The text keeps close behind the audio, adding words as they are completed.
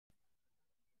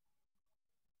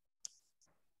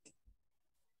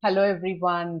Hello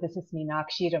everyone, this is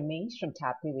Meenakshi Ramesh from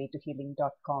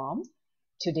tapyourwaytohealing.com.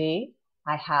 Today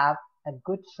I have a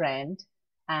good friend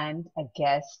and a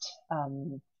guest.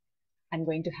 I'm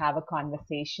going to have a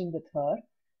conversation with her.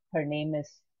 Her name is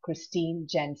Kristine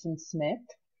Jensen Smith.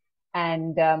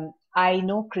 And I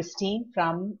know Kristine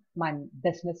from my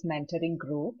business mentoring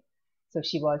group. So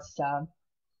she was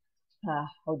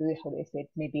how do I say it?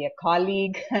 Maybe a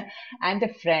colleague and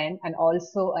a friend, and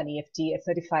also an EFT, a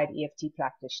certified EFT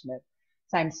practitioner.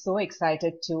 So I'm so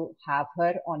excited to have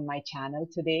her on my channel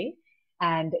today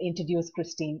and introduce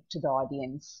Kristine to the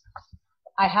audience.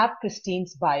 I have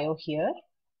Kristine's bio here.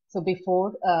 So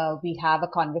before we have a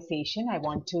conversation, I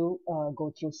want to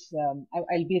go through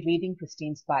I'll be reading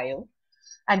Kristine's bio.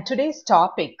 And today's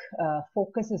topic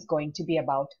focus is going to be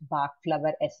about Bach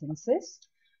Flower Essences.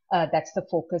 That's the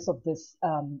focus of this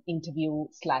interview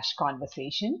slash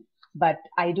conversation. But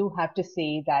I do have to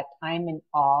say that I'm in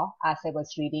awe as I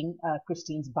was reading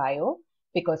Kristine's bio,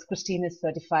 because Kristine is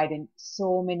certified in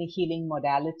so many healing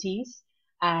modalities.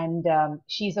 And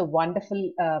she's a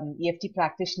wonderful EFT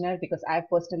practitioner, because I've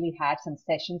personally had some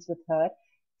sessions with her.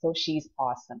 So she's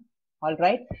awesome. All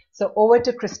right. So over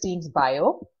to Kristine's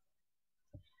bio.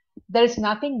 There is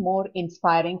nothing more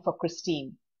inspiring for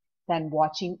Kristine than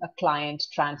watching a client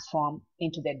transform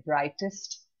into their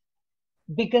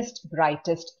biggest,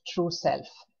 brightest true self.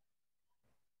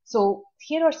 So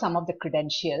here are some of the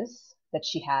credentials that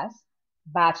she has.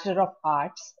 Bachelor of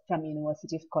Arts from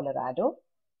University of Colorado.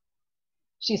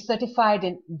 She's certified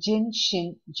in Jin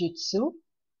Shin Jutsu.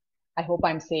 I hope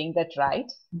I'm saying that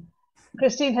right.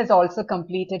 Kristine has also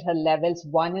completed her levels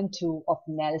 1 and 2 of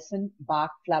Nelson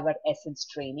Bach Flower Essence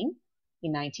training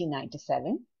in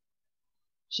 1997.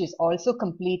 She's also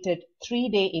completed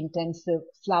 3-day intensive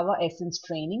flower essence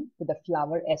training with the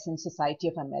Flower Essence Society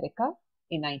of America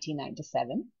in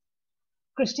 1997.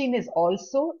 Kristine is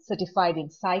also certified in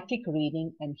psychic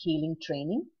reading and healing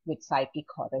training with Psychic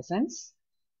Horizons.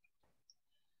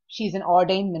 She's an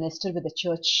ordained minister with the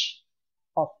Church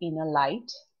of Inner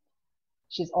Light.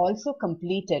 She's also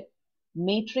completed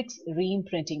Matrix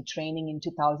Reimprinting training in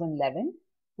 2011,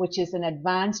 which is an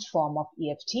advanced form of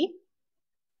EFT.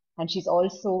 And she's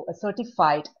also a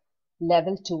certified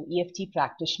level 2 EFT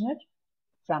practitioner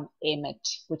from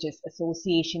AMET, which is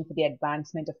Association for the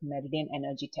Advancement of Meridian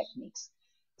Energy Techniques.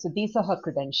 So these are her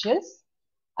credentials.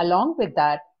 Along with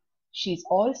that, she's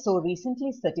also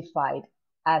recently certified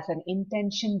as an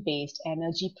intention-based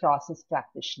energy process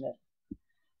practitioner.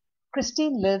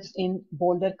 Kristine lives in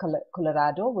Boulder,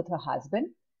 Colorado with her husband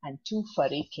and 2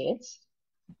 furry kids.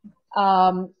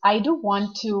 I do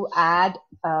want to add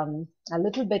a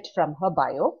little bit from her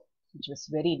bio, which was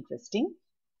very interesting.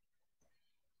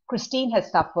 Kristine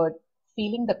has suffered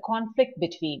feeling the conflict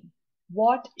between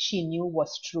what she knew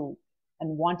was true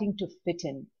and wanting to fit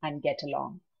in and get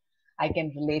along. I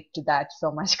can relate to that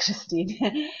so much,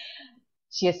 Kristine.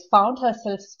 She has found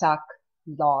herself stuck,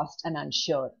 lost, and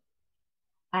unsure.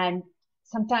 And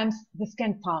sometimes this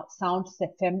can sound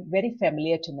very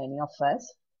familiar to many of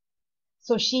us.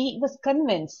 So she was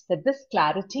convinced that this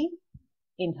clarity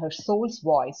in her soul's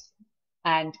voice,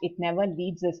 and it never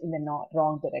leads us in the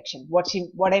wrong direction.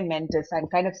 What I meant is, I'm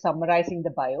kind of summarizing the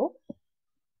bio.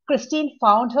 Kristine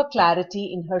found her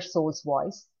clarity in her soul's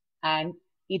voice, and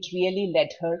it really led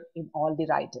her in all the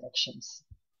right directions.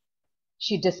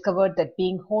 She discovered that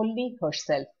being wholly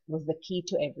herself was the key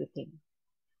to everything.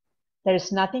 There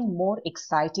is nothing more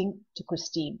exciting to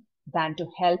Kristine than to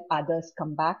help others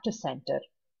come back to center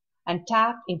and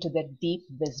tap into their deep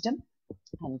wisdom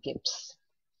and gifts.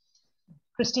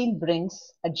 Kristine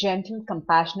brings a gentle,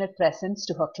 compassionate presence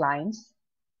to her clients,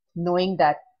 knowing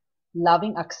that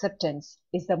loving acceptance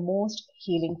is the most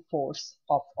healing force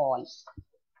of all.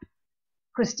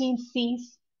 Kristine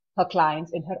sees her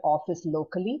clients in her office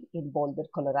locally in Boulder,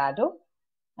 Colorado,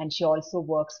 and she also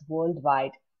works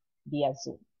worldwide via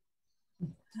Zoom.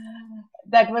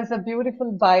 That was a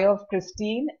beautiful bio of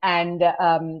Kristine, and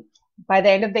by the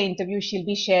end of the interview, she'll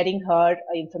be sharing her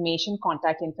information,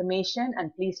 contact information,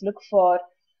 and please look for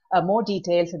more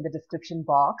details in the description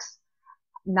box.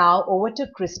 Now over to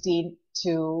Kristine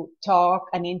to talk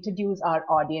and introduce our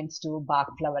audience to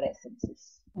Bach Flower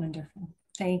Essences. Wonderful.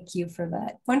 Thank you for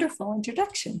that wonderful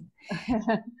introduction.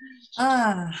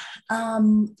 Well,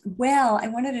 I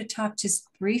wanted to talk just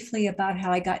briefly about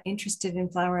how I got interested in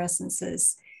flower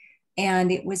essences.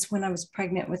 And it was when I was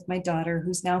pregnant with my daughter,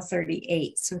 who's now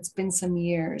 38. So it's been some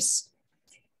years.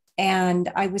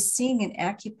 And I was seeing an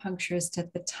acupuncturist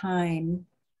at the time.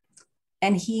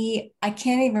 And I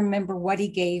can't even remember what he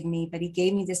gave me, but he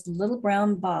gave me this little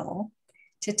brown bottle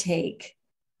to take.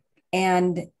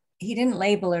 And he didn't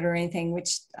label it or anything,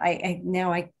 which I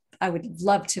would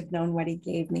love to have known what he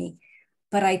gave me.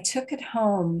 But I took it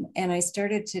home and I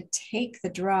started to take the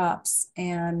drops,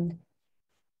 and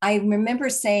I remember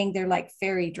saying they're like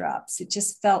fairy drops. It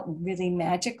just felt really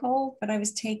magical what I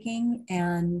was taking.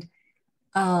 And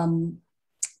um,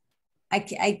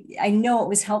 I know it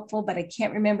was helpful, but I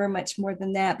can't remember much more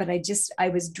than that. But I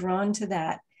was drawn to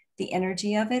that, the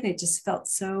energy of it. It just felt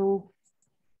so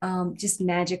just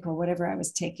magical, whatever I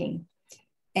was taking.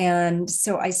 And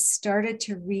so I started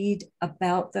to read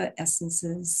about the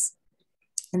essences.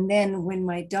 And then when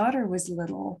my daughter was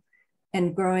little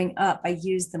and growing up, I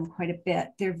used them quite a bit.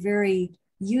 They're very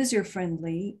user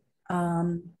friendly.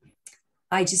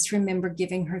 I just remember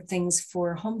giving her things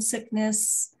for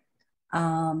homesickness,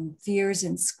 fears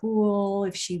in school.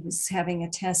 If she was having a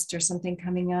test or something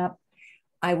coming up,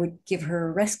 I would give her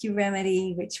a rescue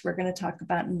remedy, which we're going to talk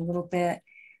about in a little bit.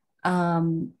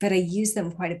 But I used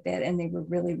them quite a bit, and they were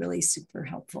really, really super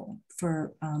helpful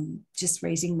for just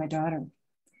raising my daughter.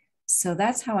 So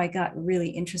that's how I got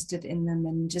really interested in them,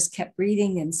 and just kept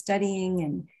reading and studying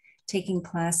and taking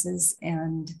classes.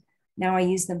 And now I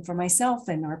use them for myself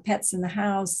and our pets in the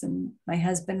house, and my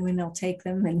husband when they'll take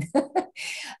them,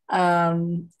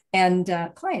 and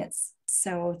clients.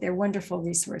 So they're wonderful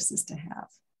resources to have.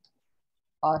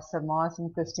 Awesome, awesome,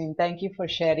 Kristine. Thank you for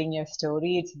sharing your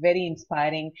story. It's very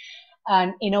inspiring.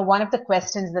 And one of the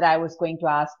questions that I was going to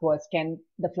ask was, can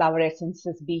the flower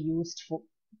essences be used for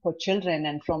children?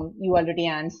 And from you already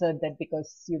answered that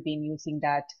because you've been using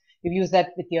that, you've used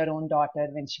that with your own daughter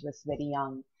when she was very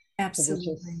young. So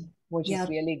Absolutely. which is Yeah.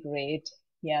 really great.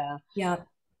 Yeah. Yeah.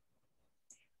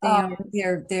 They Um, are.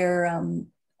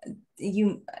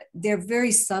 They're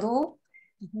very subtle.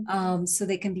 mhm. So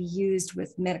they can be used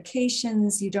with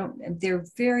medications. They're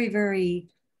very, very,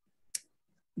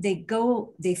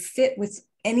 they fit with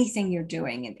anything you're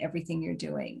doing and everything you're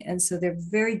doing. And so they're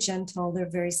very gentle,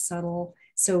 they're very subtle.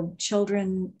 So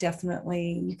children, definitely,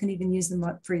 you can even use them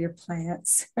up for your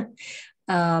plants,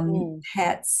 Mm.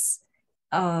 pets.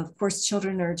 Of course,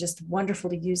 children are just wonderful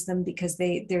to use them because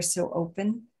they're so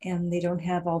open and they don't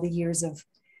have all the years of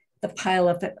the pile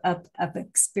of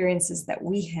experiences that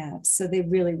we have. So they're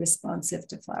really responsive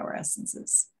to flower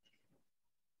essences.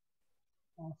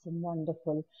 Awesome,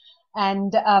 wonderful.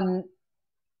 And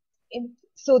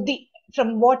so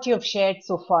from what you have shared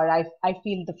so far, I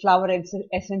feel the flower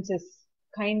essences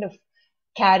kind of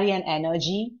carry an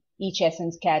energy. Each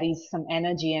essence carries some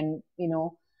energy, and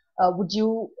would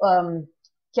you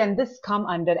can this come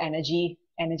under energy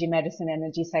medicine,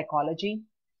 energy psychology?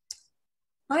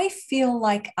 I feel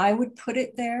like I would put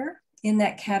it there in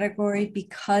that category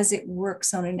because it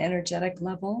works on an energetic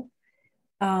level.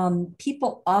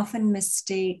 People often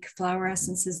mistake flower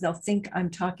essences. They'll think I'm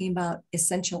talking about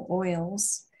essential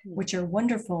oils, Hmm. which are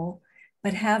wonderful,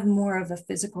 but have more of a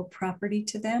physical property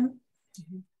to them.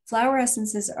 Mhm. Flower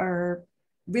essences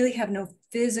really have no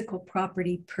physical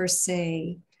property per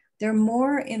se. They're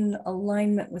more in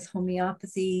alignment with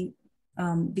homeopathy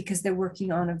because they're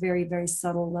working on a very, very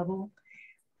subtle level,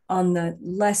 on the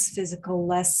less physical,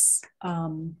 less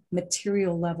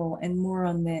material level, and more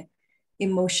on the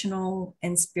emotional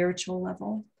and spiritual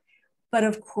level. But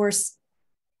of course,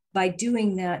 by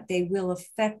doing that, they will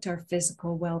affect our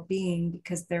physical well being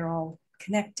because they're all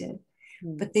connected.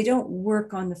 Hmm. But they don't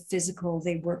work on the physical,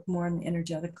 they work more on the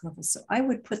energetic level. So I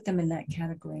would put them in that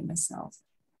category myself.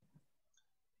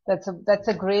 That's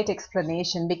a great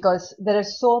explanation because there are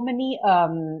so many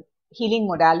healing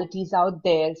modalities out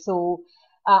there. So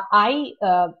I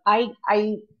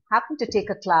happened to take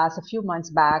a class a few months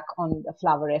back on the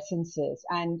flower essences,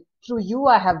 and through you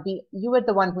you were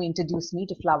the one who introduced me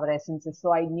to flower essences,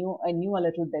 so I knew a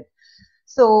little bit.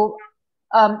 So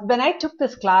when I took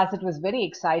this class, it was very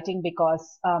exciting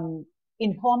because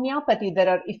in homeopathy, there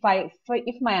are,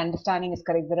 if my understanding is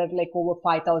correct, there are like over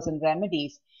 5,000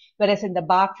 remedies, whereas in the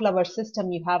Bach flower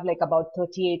system, you have like about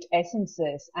 38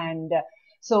 essences, and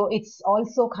so it's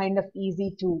also kind of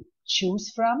easy to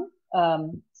choose from.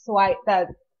 So I thought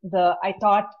there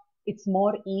is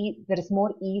more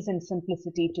ease and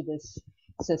simplicity to this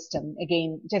system.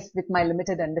 Again, just with my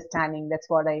limited understanding, that's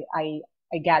what I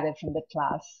gathered from the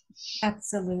class.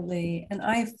 Absolutely. And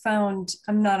I found,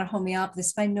 I'm not a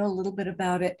homeopathist, but I know a little bit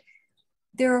about it.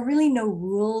 There are really no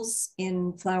rules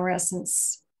in flower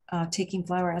essence, taking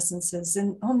flower essences.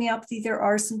 In homeopathy, there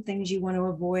are some things you want to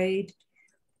avoid,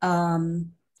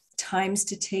 um, times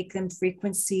to take them,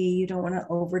 frequency. You don't want to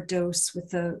overdose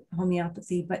with the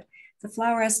homeopathy, but the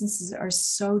flower essences are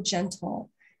so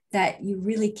gentle that you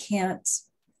really can't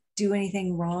do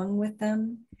anything wrong with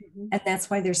them. Mhm. And that's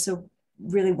why they're so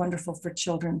really wonderful for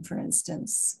children, for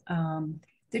instance.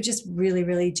 they're just really,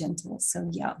 really gentle. So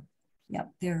yeah,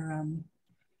 they're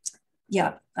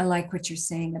yeah, I like what you're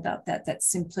saying about that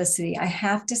simplicity. I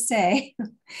have to say,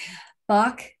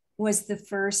 Bach was the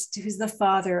first, who's the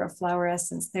father of flower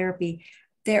essence therapy.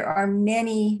 There are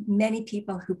many, many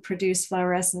people who produce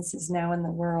flower essences now in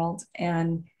the world.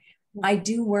 And I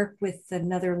do work with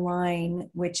another line,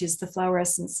 which is the Flower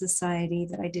Essence Society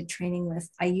that I did training with.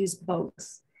 I use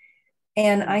both.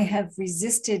 And I have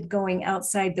resisted going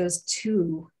outside those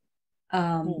two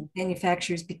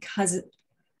manufacturers because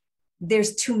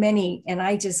there's too many and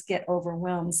I just get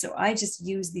overwhelmed. So I just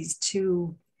use these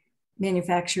two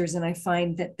manufacturers, and I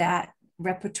find that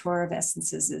repertoire of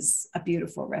essences is a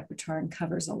beautiful repertoire and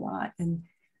covers a lot. And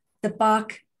the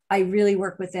Bach, I really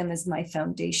work with them as my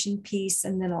foundation piece,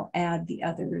 and then I'll add the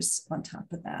others on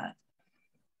top of that.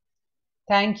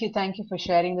 Thank you. Thank you for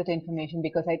sharing that information,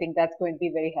 because I think that's going to be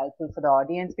very helpful for the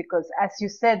audience, because as you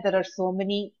said, there are so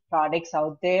many products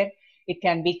out there. It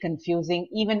can be confusing,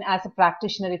 even as a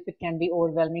practitioner, if it can be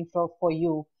overwhelming for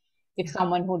you. If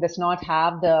someone who does not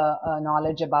have the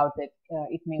knowledge about it,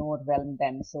 it may overwhelm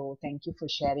them. So thank you for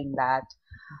sharing that.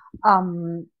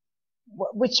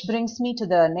 Which brings me to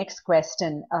the next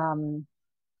question.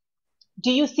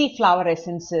 Do you see flower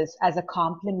essences as a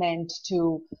complement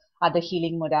to other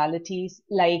healing modalities?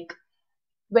 Like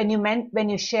when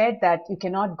you shared that you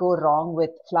cannot go wrong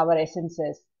with flower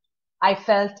essences, I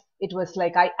felt it was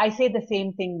like I say the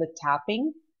same thing with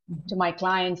tapping to my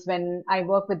clients. When I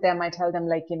work with them, I tell them,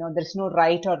 like, there's no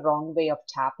right or wrong way of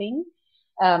tapping.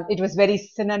 It was very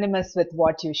synonymous with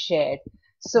what you shared.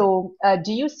 So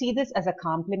do you see this as a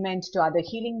complement to other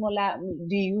healing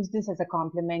do you use this as a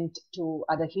complement to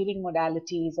other healing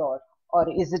modalities, or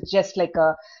is it just like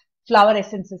a flower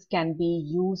essences can be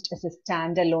used as a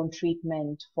standalone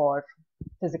treatment for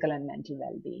physical and mental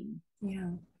well-being?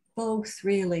 Yeah, both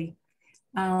really.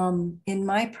 In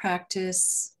my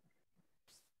practice,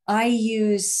 I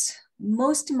use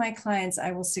most of my clients,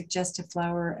 I will suggest a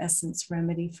flower essence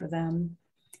remedy for them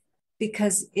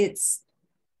because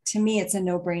to me, it's a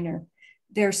no-brainer.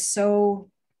 They're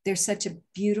such a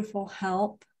beautiful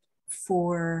help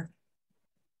for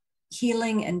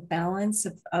healing and balance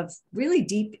of really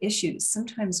deep issues,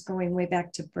 sometimes going way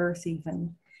back to birth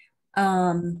even.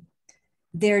 I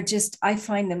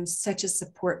find them such a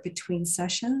support between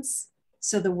sessions.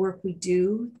 So the work we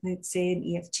do, let's say an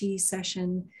EFT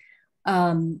session,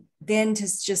 then to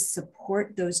just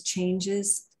support those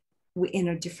changes in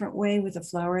a different way with the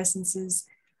flower essences,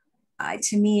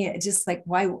 to me, it's just like,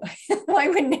 why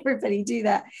wouldn't everybody do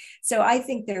that? So I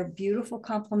think they're a beautiful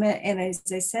complement. And as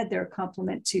I said, they're a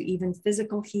complement to even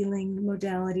physical healing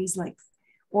modalities,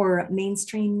 or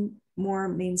more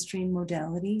mainstream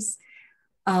modalities,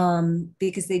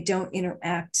 because they don't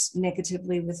interact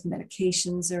negatively with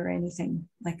medications or anything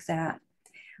like that.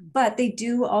 But they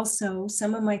do also,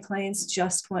 some of my clients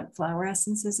just want flower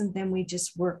essences, and then we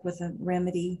just work with a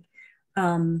remedy.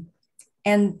 And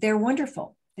they're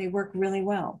wonderful. They work really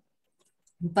well.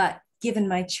 But given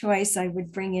my choice, I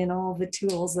would bring in all the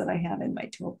tools that I have in my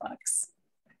toolbox.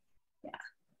 Yeah.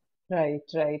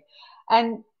 Right.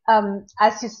 And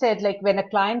as you said, like when a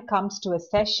client comes to a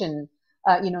session,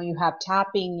 you have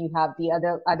tapping, you have the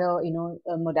other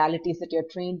modalities that you're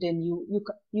trained in.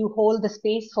 You hold the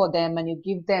space for them, and you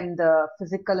give them the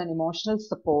physical and emotional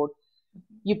support.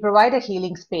 You provide a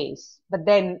healing space, but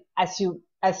then, as you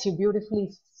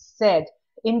beautifully said,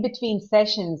 in between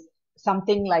sessions,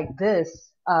 something like this,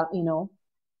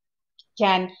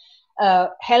 can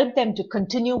help them to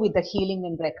continue with the healing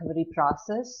and recovery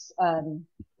process,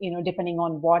 depending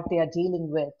on what they are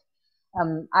dealing with.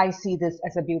 I see this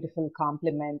as a beautiful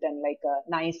complement and like a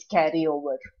nice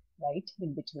carryover, right,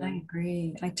 in between. I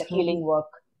agree. The healing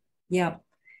work. Yeah.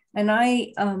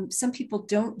 And some people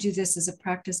don't do this as a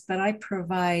practice, but I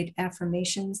provide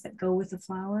affirmations that go with the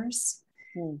flowers.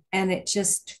 And it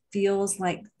just feels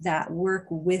like that work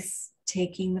with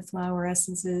taking the flower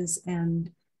essences.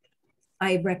 And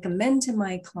I recommend to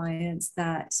my clients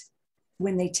that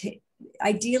when they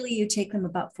ideally you take them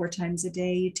about 4 times a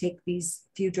day. You take these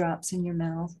few drops in your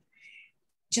mouth,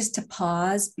 just to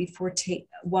pause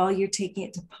while you're taking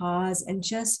it, to pause and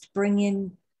just bring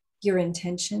in your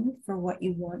intention for what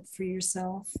you want for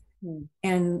yourself.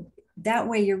 And that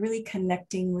way you're really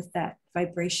connecting with that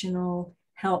vibrational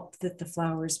help that the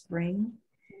flowers bring.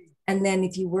 And then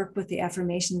if you work with the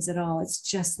affirmations at all, it's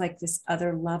just like this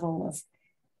other level of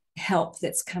help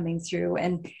that's coming through.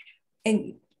 And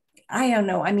I don't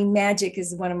know, I mean, magic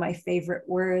is one of my favorite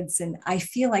words. And I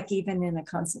feel like even in a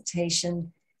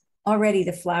consultation, already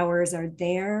the flowers are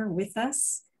there with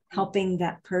us, helping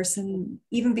that person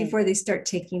even before they start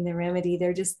taking the remedy.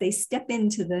 They step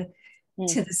into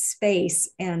to the space,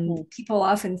 and people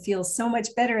often feel so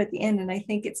much better at the end. And I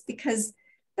think it's because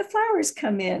the flowers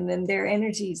come in and their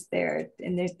energy's there,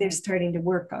 and they're starting to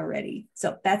work already.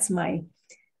 So that's my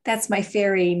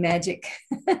fairy magic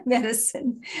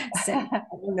medicine. So I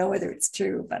don't know whether it's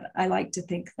true, but I like to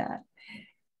think that.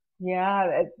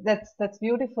 Yeah, that's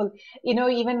beautiful. You know,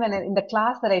 even when in the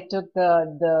class that I took,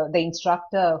 the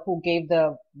instructor who gave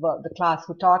the class,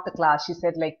 who taught the class, she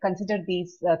said, like, consider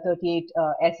these 38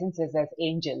 essences as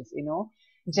angels. You know,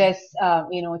 just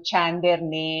chant their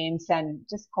names and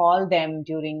just call them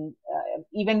during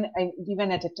even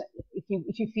at a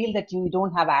if you feel that you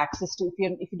don't have access to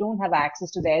if you don't have access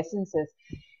to the essences,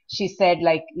 she said,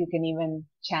 like, you can even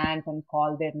chant and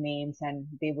call their names and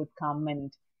they would come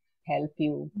and help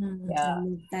you. I Yeah.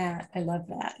 love that. I love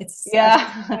that. It's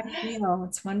Yeah.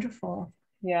 it's wonderful.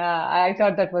 Yeah. I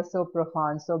thought that was so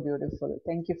profound, so beautiful.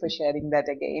 Thank you for sharing that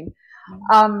again.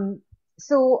 Yeah.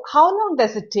 So how long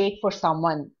does it take for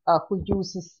someone who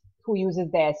uses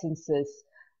the essences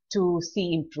to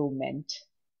see improvement,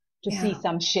 to see Yeah.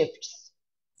 some shifts?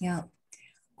 Yeah.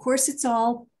 Of course, it's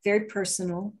all very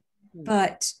personal, Hmm.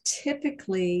 but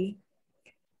typically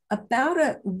about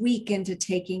a week into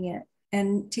taking it,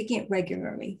 and taking it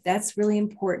regularly, that's really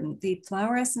important. The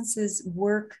flower essences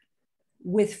work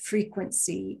with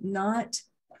frequency, not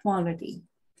quantity.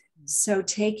 So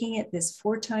taking it this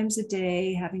 4 times a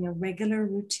day, having a regular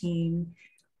routine,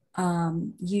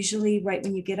 usually right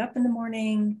when you get up in the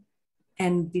morning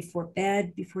and before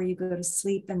bed, before you go to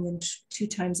sleep, and then 2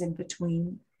 times in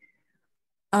between.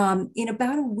 In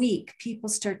about a week, people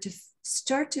start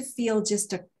to feel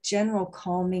just a general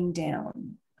calming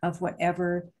down of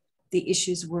whatever the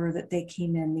issues were that they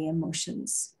came in, the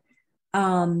emotions.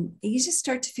 You just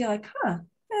start to feel like,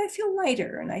 I feel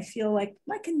lighter, and I feel like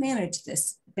I can manage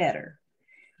this better.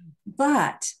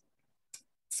 But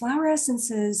flower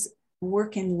essences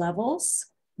work in levels,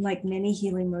 like many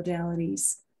healing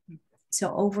modalities.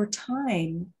 So over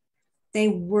time, they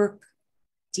work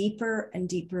deeper and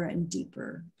deeper and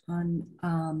deeper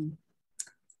on.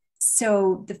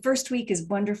 So the first week is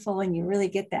wonderful, and you really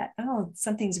get that, oh,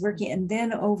 something's working. And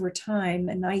then over time,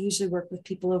 and I usually work with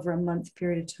people over a month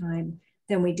period of time,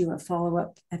 then we do a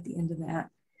follow-up at the end of that.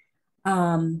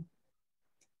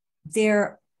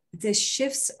 The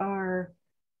shifts are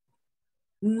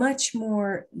much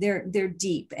more, they're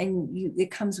deep, and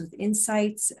it comes with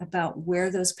insights about where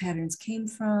those patterns came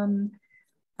from.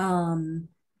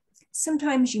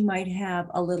 Sometimes you might have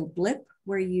a little blip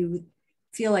where you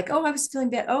feel like, oh, I was feeling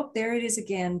bad. Oh, there it is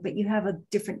again. But you have a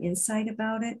different insight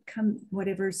about it,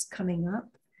 whatever's coming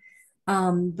up.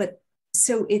 But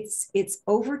so it's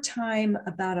over time,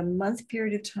 about a month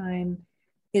period of time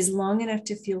is long enough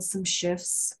to feel some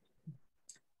shifts.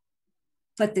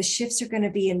 But the shifts are going to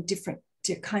be in different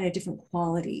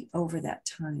quality over that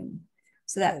time.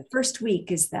 So that first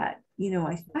week is that,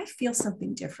 I feel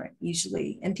something different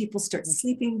usually, and people start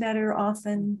sleeping better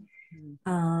often,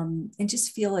 and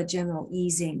just feel a general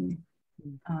easing,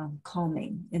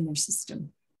 calming in their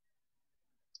system.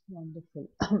 Wonderful.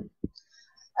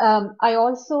 I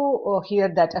also hear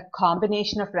that a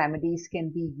combination of remedies can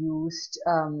be used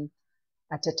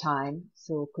at a time.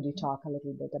 So could you talk a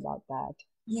little bit about that?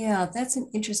 Yeah, that's an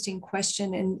interesting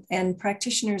question. And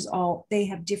practitioners they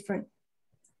have different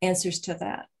answers to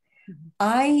that. Mm-hmm.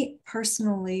 I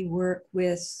personally work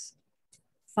with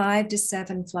 5 to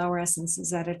 7 flower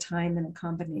essences at a time in a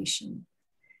combination.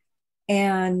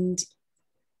 And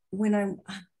when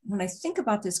I think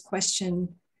about this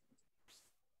question,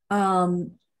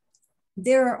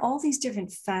 there are all these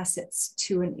different facets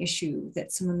to an issue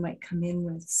that someone might come in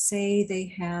with. Say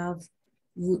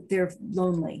they're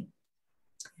lonely.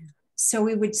 So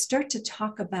we would start to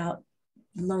talk about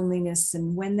loneliness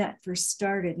and when that first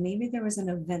started. Maybe there was an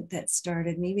event that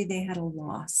started. Maybe they had a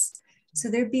loss. So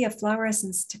there'd be a flower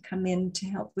essence to come in to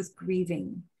help with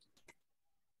grieving.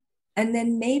 And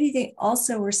then maybe they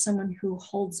also were someone who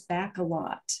holds back a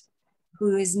lot,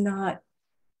 who is not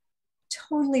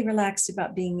totally relaxed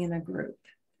about being in a group.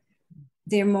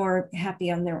 They're more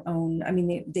happy on their own. I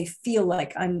mean, they feel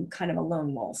like I'm kind of a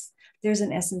lone wolf. There's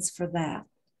an essence for that.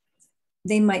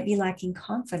 They might be lacking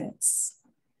confidence.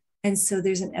 And so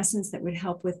there's an essence that would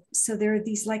help with, so there are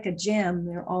these, like a gem,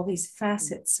 there are all these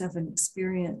facets of an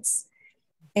experience.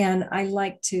 And I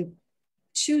like to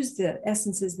choose the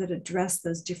essences that address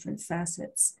those different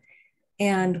facets.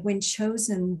 And when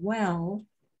chosen well,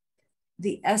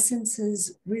 the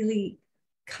essences really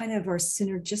kind of are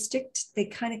synergistic. They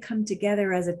kind of come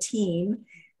together as a team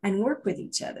and work with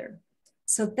each other.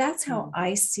 So that's how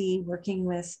I see working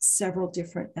with several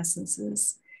different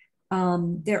essences.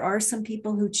 There are some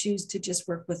people who choose to just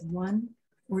work with one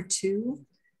or two.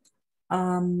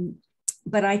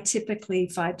 But I typically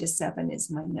 5 to 7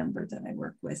 is my number that I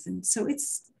work with. And so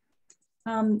it's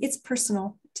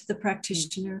personal to the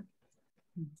practitioner,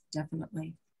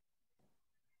 definitely.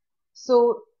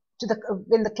 So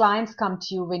when the clients come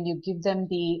to you, when you give them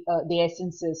the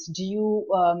essences, do you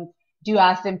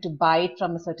ask them to buy it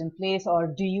from a certain place, or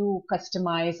do you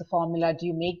customize a formula? Do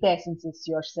you make the essences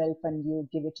yourself and you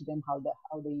give it to them? How do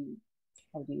you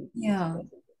use Yeah. the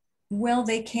essences? Well,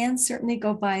 they can certainly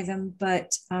go buy them,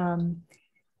 but I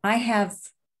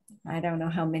don't know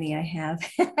how many I have.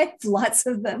 I have lots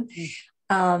of them.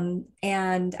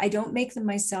 And I don't make them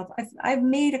myself. I've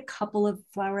made a couple of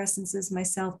flower essences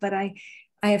myself, but I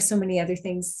have so many other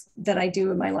things that I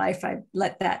do in my life. I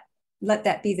let that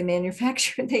be the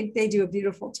manufacturer. They do a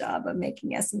beautiful job of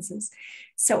making essences.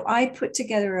 So I put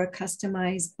together a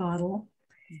customized bottle,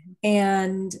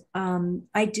 and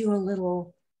I do a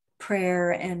little prayer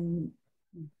and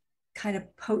kind of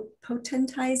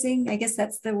potentizing. I guess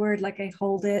that's the word. Like I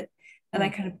hold it and I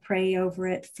kind of pray over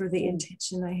it for the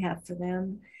intention I have for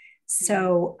them.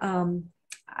 So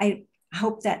I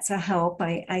hope that's a help.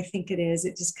 I think it is.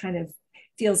 It just kind of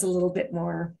feels a little bit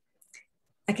more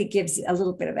like it gives a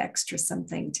little bit of extra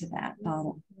something to that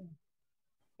bottle.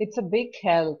 It's a big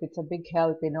help. It's a big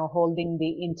help, holding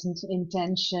the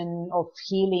intention of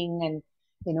healing and,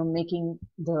 making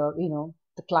the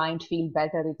client feel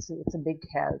better. It's a big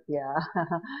help. Yeah.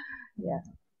 Yeah.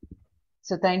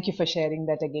 So thank you for sharing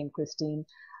that again, Kristine.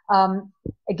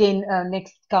 Again,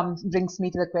 next brings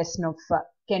me to the question of,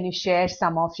 can you share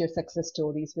some of your success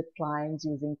stories with clients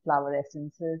using flower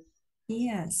essences?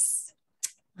 Yes,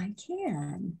 I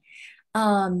can.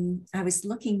 I was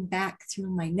looking back through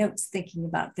my notes thinking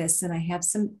about this, and I have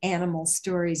some animal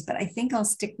stories, but I think I'll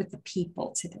stick with the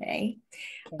people today.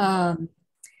 Okay.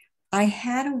 I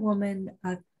had a woman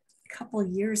a couple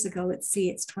years ago, let's see,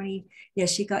 it's 20, yeah,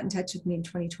 she got in touch with me in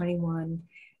 2021,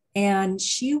 and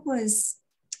she was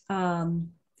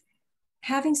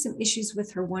having some issues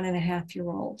with her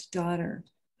 1.5-year-old daughter.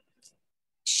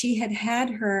 She had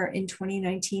her in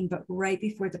 2019, but right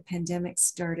before the pandemic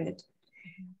started.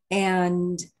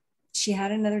 And she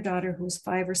had another daughter who was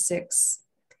 5 or 6.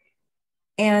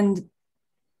 And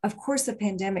of course, the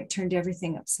pandemic turned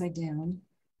everything upside down.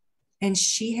 And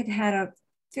she had a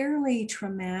fairly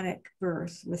traumatic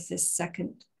birth with this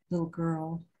second little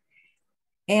girl,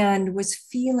 and was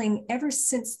feeling, ever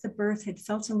since the birth, had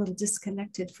felt a little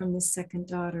disconnected from the second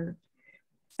daughter.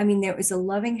 I mean, there was a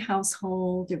loving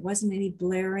household. There wasn't any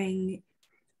blaring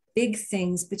big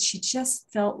things, but she just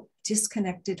felt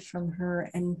disconnected from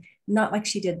her, and not like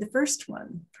she did the first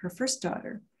one, her first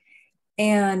daughter.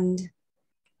 And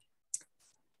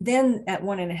then at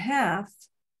 1.5,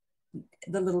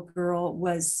 the little girl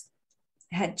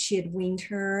had weaned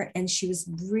her, and she was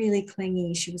really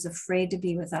clingy. She was afraid to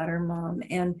be without her mom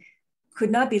and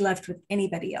could not be left with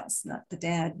anybody else, not the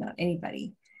dad, not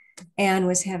anybody, and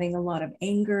was having a lot of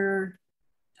anger,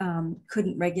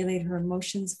 couldn't regulate her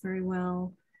emotions very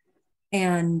well,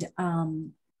 and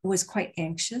was quite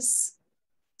anxious.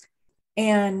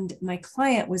 And my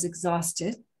client was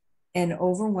exhausted and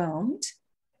overwhelmed.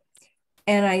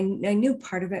 And I knew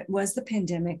part of it was the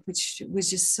pandemic, which was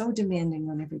just so demanding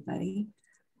on everybody.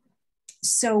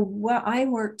 So what I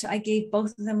gave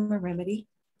both of them a remedy.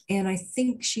 And I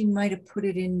think she might have put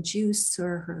it in juice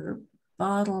or her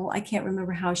bottle. I can't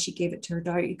remember how she gave it to her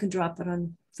daughter. You can drop it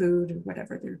on food or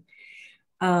whatever.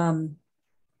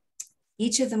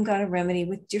 Each of them got a remedy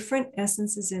with different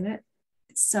essences in it.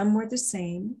 Some were the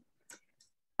same.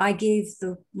 I gave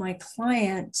my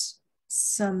client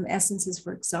some essences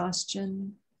for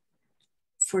exhaustion,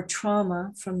 for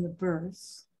trauma from the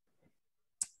birth,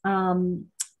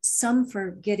 some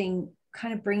for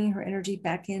bringing her energy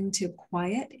back into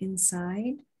quiet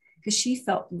inside, because she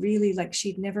felt really like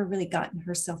she'd never really gotten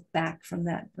herself back from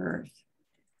that birth.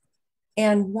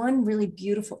 And one really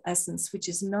beautiful essence, which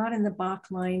is not in the Bach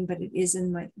line, but it is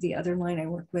in the other line I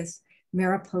work with,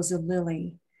 Mariposa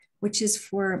Lily, which is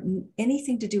for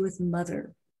anything to do with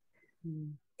mother,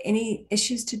 any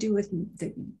issues to do with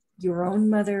your own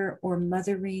mother or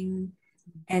mothering,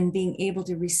 and being able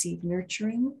to receive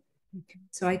nurturing.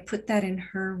 So I put that in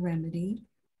her remedy.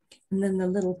 And then the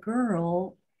little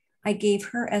girl, I gave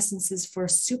her essences for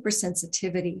super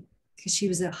sensitivity, because she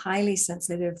was a highly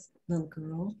sensitive little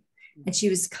girl. And she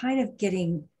was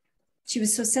she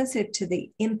was so sensitive to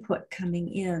the input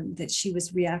coming in that she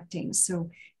was reacting.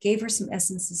 So gave her some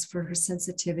essences for her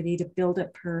sensitivity to build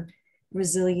up her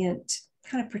resilient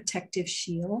kind of protective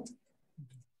shield.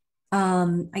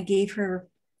 I gave her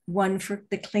one for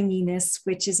the clinginess,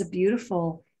 which is a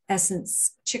beautiful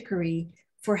essence, chicory,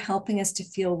 for helping us to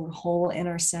feel we're whole in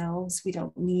ourselves. We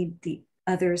don't need the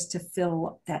others to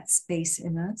fill that space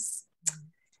in us.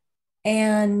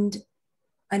 And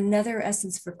another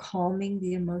essence for calming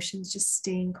the emotions, just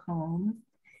staying calm.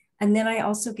 And then I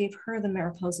also gave her the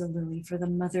Mariposa Lily for the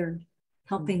mother,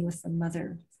 helping with the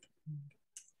mother.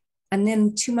 And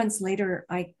then 2 months later,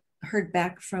 I heard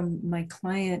back from my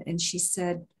client and she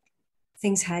said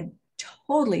things had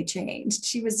totally changed.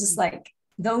 She was just like,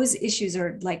 those issues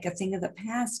are like a thing of the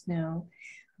past now.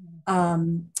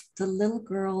 The little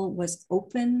girl was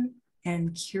open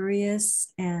and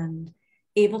curious and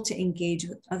able to engage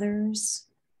with others.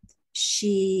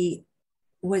 She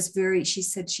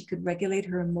said she could regulate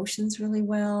her emotions really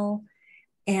well.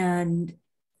 And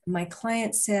my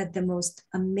client said the most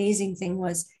amazing thing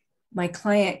was my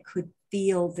client could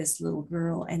feel this little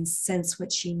girl and sense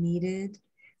what she needed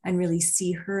and really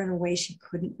see her in a way she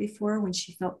couldn't before when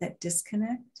she felt that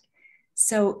disconnect.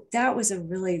 So that was a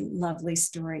really lovely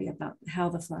story about how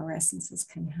the flower essences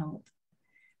can help.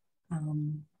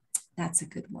 That's a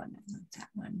good one. I love that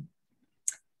one.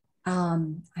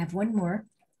 I have one more.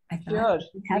 I thought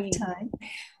we have time.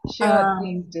 Sure,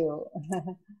 please do.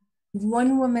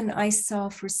 One woman I saw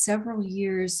for several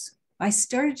years, I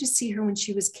started to see her when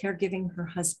she was caregiving her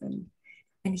husband,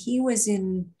 and he was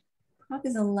in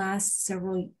probably the last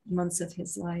several months of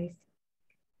his life.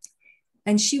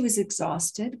 And she was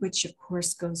exhausted, which of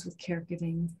course goes with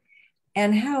caregiving,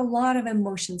 and had a lot of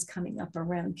emotions coming up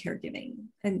around caregiving,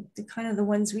 and the kind of the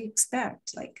ones we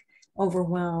expect, like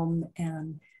overwhelm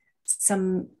and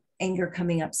some anger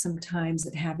coming up sometimes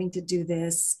at having to do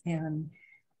this, and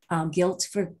guilt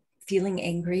for feeling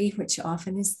angry, which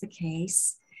often is the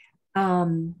case.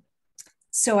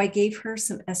 So I gave her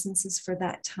some essences for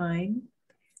that time,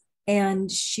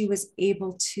 and she was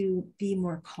able to be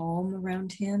more calm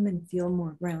around him and feel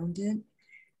more grounded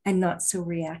and not so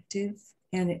reactive.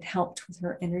 And it helped with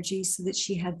her energy so that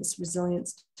she had this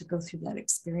resilience to go through that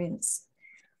experience.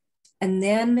 And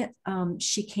then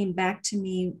she came back to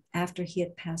me after he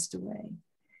had passed away.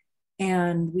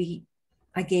 And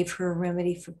I gave her a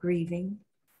remedy for grieving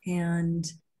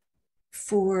and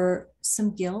for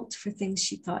some guilt for things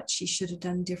she thought she should have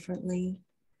done differently.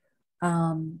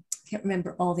 Can't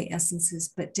remember all the essences,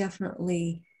 but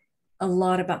definitely a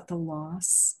lot about the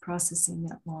loss, processing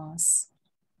that loss.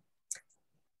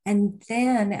 And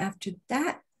then after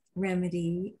that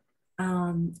remedy,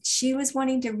 she was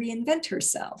wanting to reinvent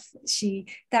herself.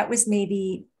 That was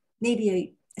maybe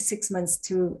 6 months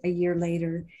to a year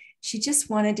later. She just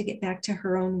wanted to get back to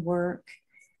her own work,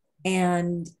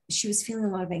 and she was feeling a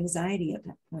lot of anxiety at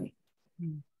that point.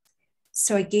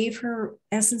 So I gave her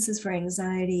essences for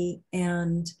anxiety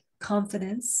and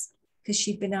confidence because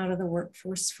she'd been out of the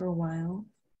workforce for a while.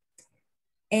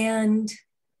 And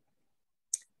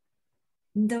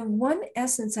the one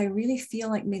essence I really feel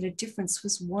like made a difference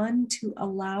was one to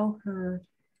allow her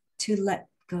to let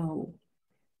go.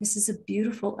 This is a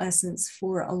beautiful essence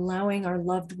for allowing our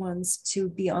loved ones to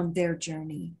be on their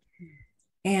journey.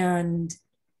 And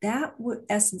that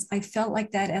essence, I felt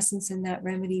like that essence and that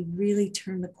remedy really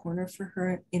turned the corner for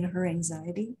her in her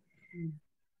anxiety.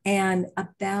 And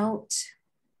about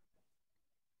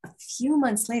a few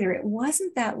months later, it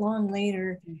wasn't that long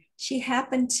later, she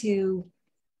happened to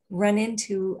run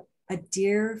into a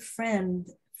dear friend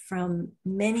from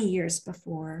many years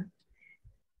before,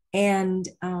 and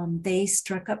they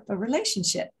struck up a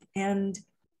relationship. And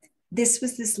this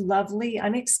was this lovely,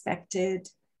 unexpected,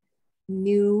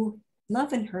 new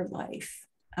love in her life.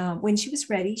 When she was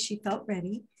ready, she felt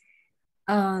ready.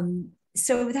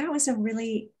 So that was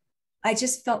I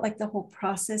just felt like the whole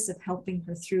process of helping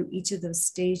her through each of those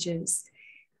stages.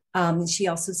 She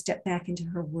also stepped back into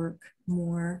her work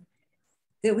more.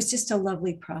 It was just a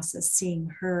lovely process seeing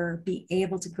her be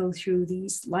able to go through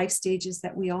these life stages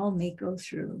that we all may go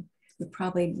through.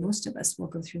 Probably most of us will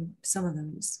go through some of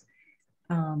those.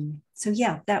 So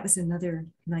yeah, that was another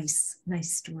nice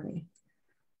story.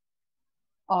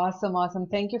 Awesome.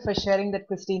 Thank you for sharing that,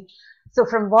 Kristine. So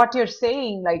from what you're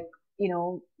saying, like,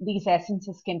 these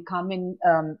essences can come in,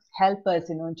 help us,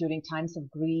 during times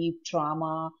of grief,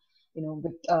 trauma,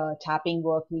 with tapping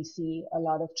work, we see a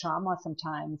lot of trauma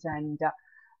sometimes. And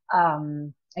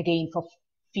again, for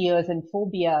fears and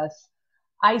phobias,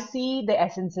 I see the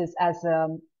essences as,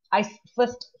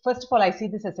 first of all, I see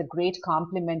this as a great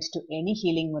complement to any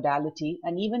healing modality.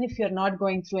 And even if you're not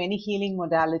going through any healing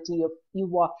modality,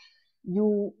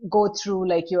 you go through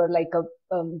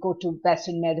go to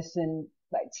Western medicine,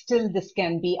 but still this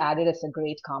can be added as a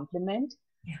great complement.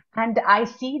 Yeah. And I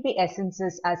see the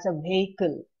essences as a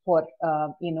vehicle for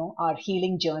our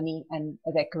healing journey and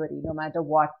recovery, no matter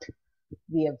what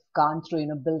we have gone through,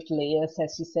 built layers,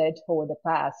 as you said, over the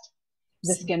past.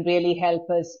 This So, can really help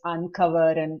us uncover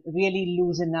and really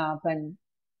loosen up and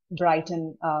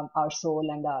brighten our soul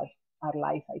and our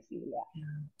life, I feel. Yeah. yeah,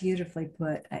 beautifully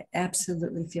put. I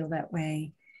absolutely feel that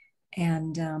way.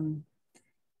 And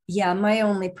yeah, my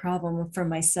only problem for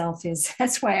myself is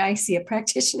that's why I see a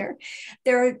practitioner.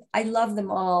 I love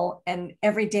them all. And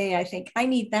every day I think, I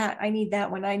need that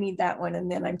one, I need that one.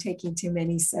 And then I'm taking too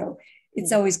many. So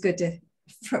it's Hmm. always good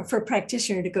for a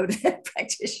practitioner to go to that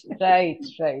practitioner. Right,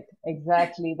 right,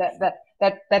 exactly.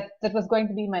 That was going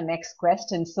to be my next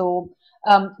question. So,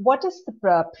 what is the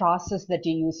process that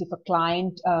you use if a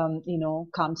client,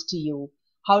 comes to you?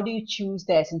 How do you choose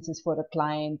the essences for a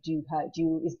client?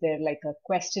 Is there like a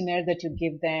questionnaire that you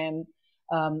give them?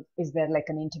 Is there like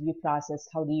an interview process?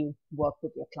 How do you work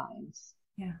with your clients?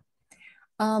 Yeah.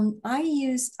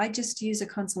 I just use a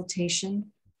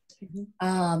consultation. Hmm.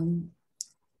 Um,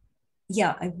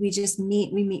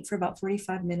 we meet for about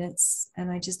 45 minutes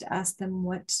and I just ask them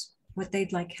what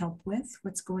they'd like help with,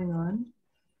 what's going on.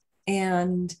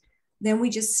 And then I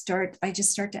just start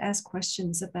to ask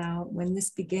questions about when this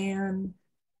began,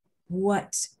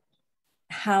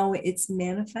 how it's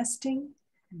manifesting,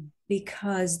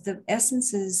 because the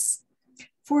essences,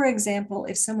 for example,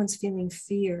 if someone's feeling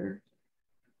fear,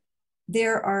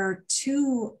 there are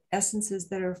two essences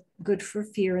that are good for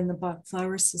fear in the Bach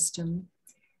flower system.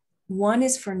 One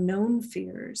is for known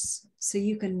fears. So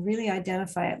you can really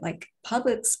identify it, like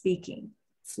public speaking,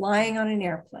 flying on an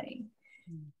airplane,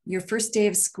 your first day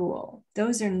of school.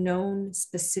 Those are known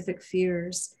specific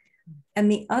fears.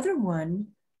 And the other one,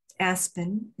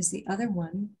 aspen, is the other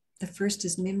one. The first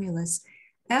is mimulus.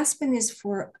 Aspen is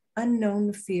for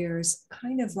unknown fears,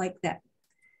 kind of like that.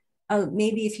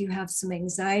 Maybe if you have some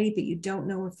anxiety, but you don't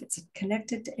know if it's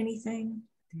connected to anything.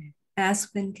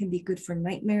 Aspen can be good for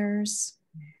nightmares.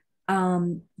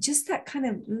 Just that kind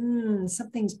of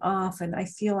something's off and I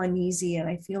feel uneasy and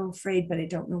I feel afraid, but I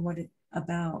don't know what it's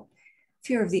about.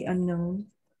 Fear of the unknown.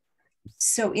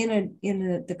 So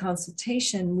the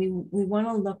consultation, we want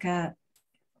to look at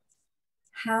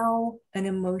how an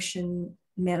emotion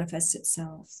manifests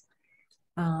itself,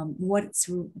 what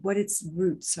its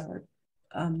roots are.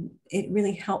 It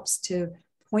really helps to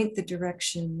point the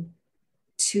direction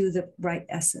to the right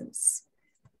essence.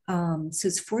 So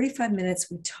it's 45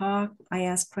 minutes. We talk, I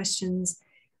ask questions.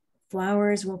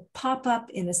 Flowers will pop up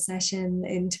in a session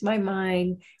into my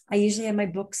mind. I usually have my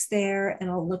books there and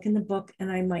I'll look in the book and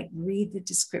I might read the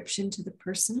description to the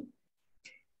person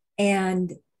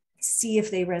and see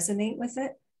if they resonate with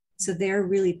it. So they're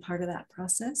really part of that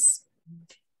process.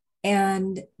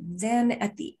 And then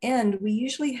at the end, we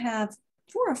usually have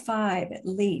 4 or 5 at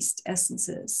least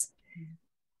essences.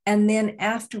 And then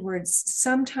afterwards,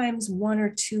 sometimes 1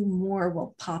 or 2 more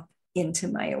will pop into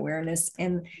my awareness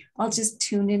and I'll just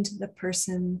tune into the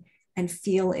person and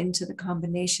feel into the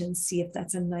combination, see if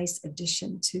that's a nice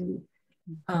addition to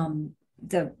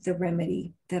the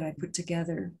remedy that I put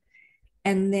together.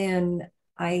 And then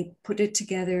I put it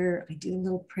together, I do a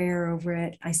little prayer over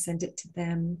it, I send it to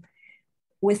them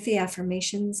with the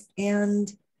affirmations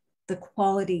and the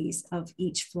qualities of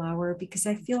each flower, because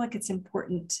I feel like it's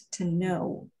important to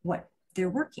know what they're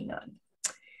working on.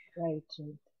 Right,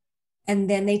 right. And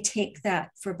then they take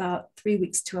that for about 3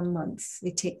 weeks to a month.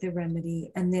 They take the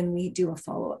remedy, and then we do a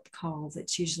follow-up call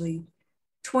that's usually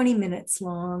 20 minutes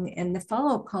long. And the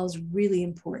follow-up call is really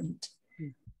important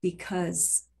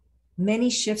because many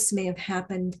shifts may have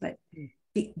happened, but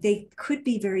they could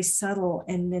be very subtle.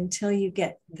 And until you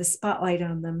get the spotlight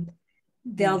on them,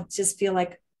 they'll just feel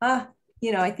like, I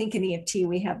think in EFT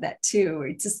we have that too.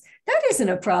 It's just, that isn't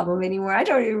a problem anymore. I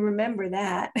don't even remember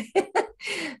that.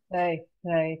 Right,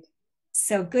 right.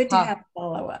 So good to have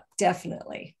follow-up,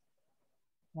 definitely.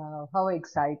 Wow, how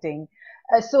exciting.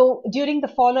 So during the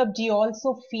follow-up, do you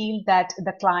also feel that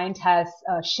the client has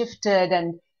shifted,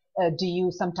 and do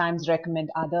you sometimes recommend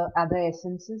other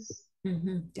essences?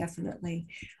 Definitely.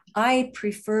 I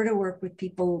prefer to work with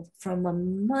people from a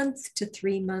month to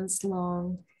 3 months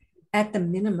long at the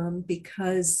minimum,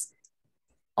 because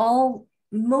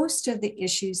most of the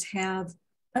issues have,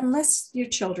 unless your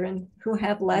children who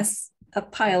have less a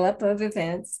pileup of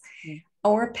events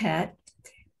or a pet,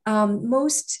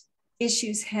 most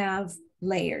issues have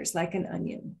layers like an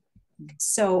onion.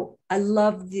 So I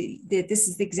love this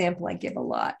is the example I give a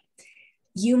lot.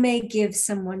 You may give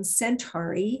someone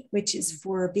Centauri, which is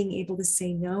for being able to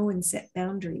say no and set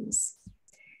boundaries.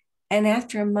 And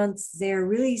after a month, they're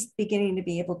really beginning to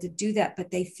be able to do that,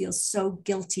 but they feel so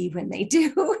guilty when they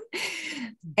do.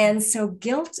 And so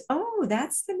guilt,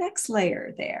 that's the next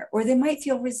layer there. Or they might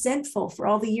feel resentful for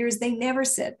all the years they never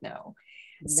said no.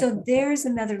 So there's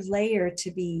another layer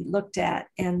to be looked at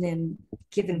and then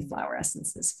given flower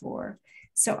essences for.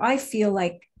 So I feel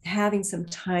like having some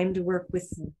time to work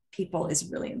with people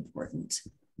is really important.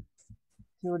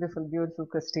 Beautiful, beautiful,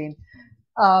 Kristine.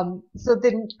 So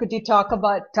then could you talk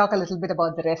a little bit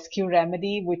about the rescue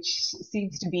remedy, which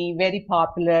seems to be very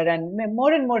popular and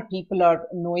more people are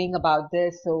knowing about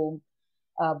this. So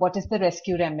what is the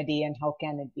rescue remedy and how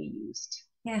can it be used?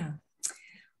 Yeah.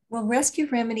 Well, rescue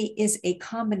remedy is a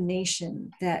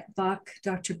combination that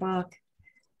Dr. Bach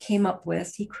came up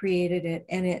with. He created it,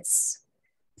 and it's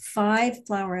 5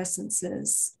 flower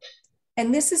essences.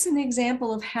 And this is an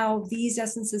example of how these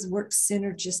essences work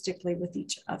synergistically with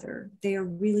each other. They are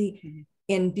really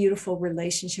in beautiful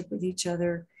relationship with each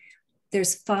other.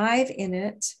 There's 5 in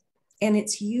it, and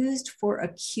it's used for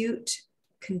acute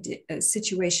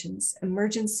situations,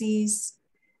 emergencies,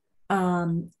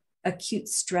 acute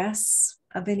stress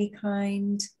of any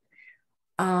kind.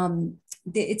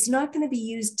 It's not going to be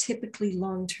used typically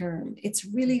long term. It's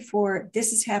really for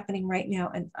this is happening right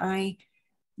now, and I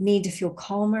need to feel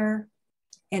calmer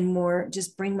and more,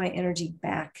 just bring my energy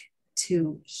back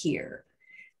to here.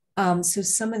 So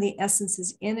some of the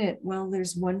essences in it, well,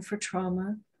 there's one for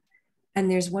trauma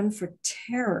and there's one for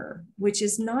terror, which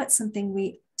is not something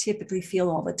we typically feel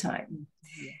all the time.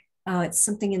 It's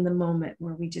something in the moment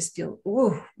where we just feel,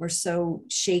 oh, we're so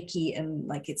shaky and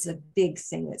like it's a big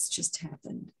thing that's just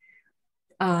happened.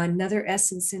 Another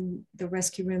essence in the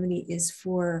rescue remedy is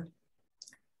for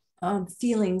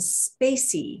feeling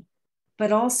spacey,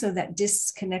 but also that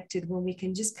disconnected when we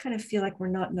can just kind of feel like we're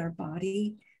not in our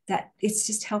body, that it's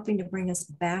just helping to bring us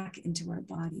back into our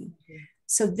body.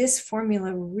 So this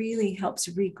formula really helps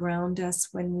reground us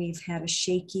when we've had a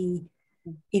shaky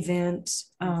event.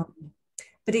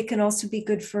 But it can also be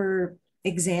good for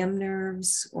exam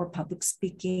nerves or public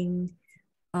speaking.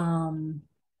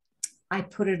 I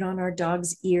put it on our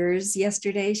dog's ears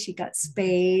yesterday. She got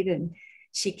spayed and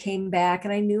she came back,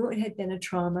 and I knew it had been a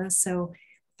trauma. So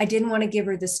I didn't want to give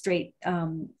her the straight.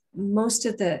 Most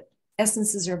of the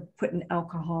essences are put in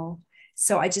alcohol.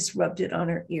 So I just rubbed it on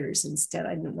her ears instead.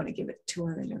 I didn't want to give it to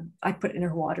her. I put it in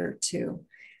her water too.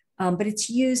 But it's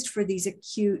used for these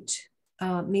acute,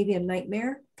 maybe a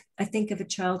nightmare. I think if a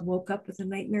child woke up with a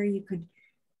nightmare, you could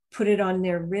put it on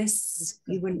their wrists.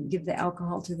 You wouldn't give the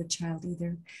alcohol to the child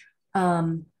either.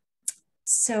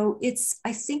 So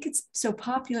I think it's so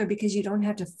popular because you don't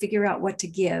have to figure out what to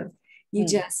give. You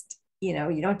just, you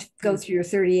don't have to go through your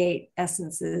 38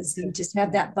 essences. You just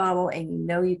have that bottle and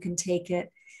you can take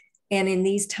it. And in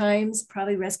these times,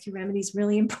 probably rescue remedy is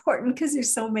really important because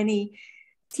there's so many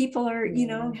people are,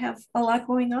 have a lot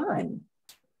going on.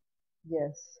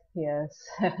 Yes, yes.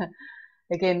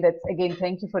 Again,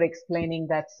 thank you for explaining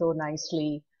that so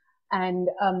nicely. And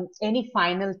any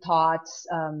final thoughts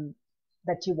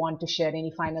that you want to share?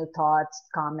 Any final thoughts,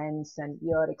 comments, and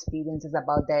your experiences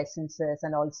about the essences,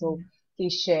 and also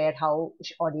please share how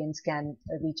audience can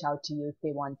reach out to you if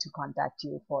they want to contact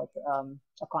you for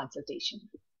a consultation.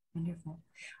 Wonderful.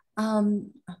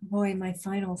 Boy, my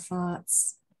final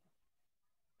thoughts.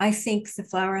 I think the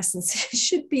flower essences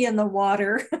should be in the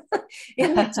water,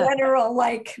 in the general,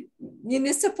 like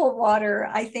municipal water.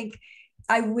 I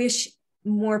wish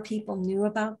more people knew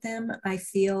about them. I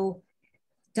feel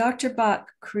Dr.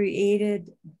 Bach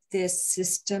created this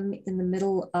system in the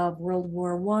middle of World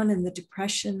War I and the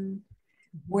Depression,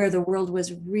 where the world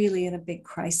was really in a big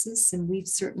crisis. And we've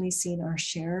certainly seen our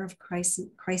share of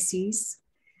crises,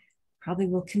 probably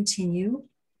will continue.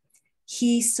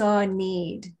 He saw a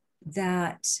need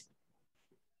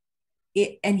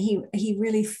and he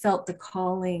really felt the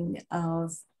calling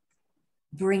of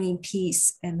bringing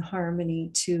peace and harmony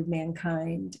to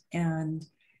mankind and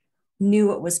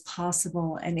knew it was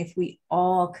possible. And if we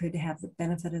all could have the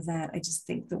benefit of that, I just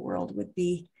think the world would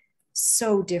be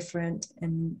so different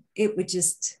and it would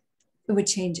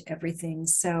change everything.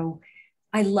 So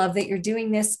I love that you're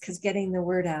doing this because getting the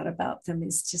word out about them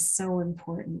is just so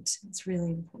important. It's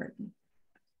really important.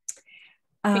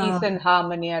 Peace and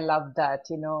harmony. I love that,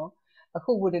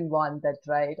 Who wouldn't want that,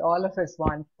 right? All of us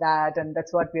want that. And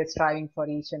that's what we're striving for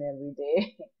each and every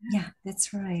day. Yeah,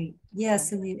 that's right.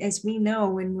 Yes. And as we know,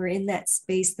 when we're in that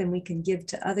space, then we can give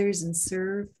to others and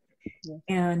serve. Yeah.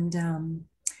 And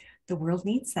the world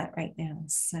needs that right now.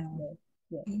 So,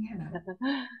 yeah.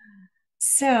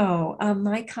 So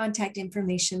my contact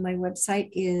information, my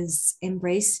website is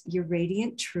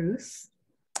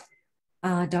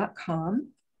embraceyourradianttruth.com.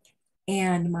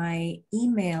 And my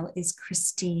email is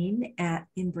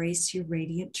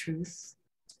Kristine@embraceyourradianttruth.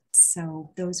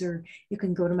 So you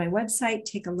can go to my website,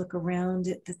 take a look around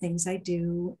at the things I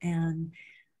do. And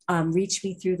reach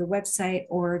me through the website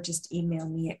or just email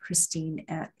me at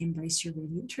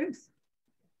Kristine@embraceyourradianttruth.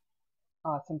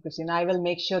 Awesome, Kristine. I will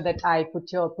make sure that I put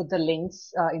the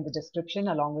links in the description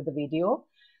along with the video.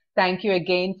 Thank you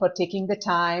again for taking the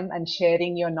time and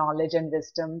sharing your knowledge and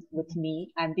wisdom with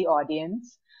me and the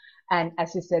audience. And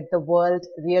as you said, the world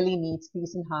really needs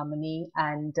peace and harmony.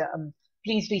 And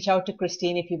please reach out to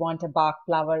Kristine if you want a Bach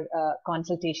Flower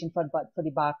consultation for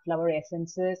the Bach Flower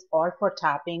Essences or for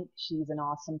tapping. She's an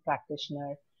awesome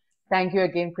practitioner. Thank you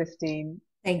again, Kristine.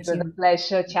 Thank It was you. a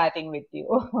pleasure chatting with you.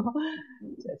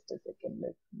 Just a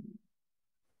second.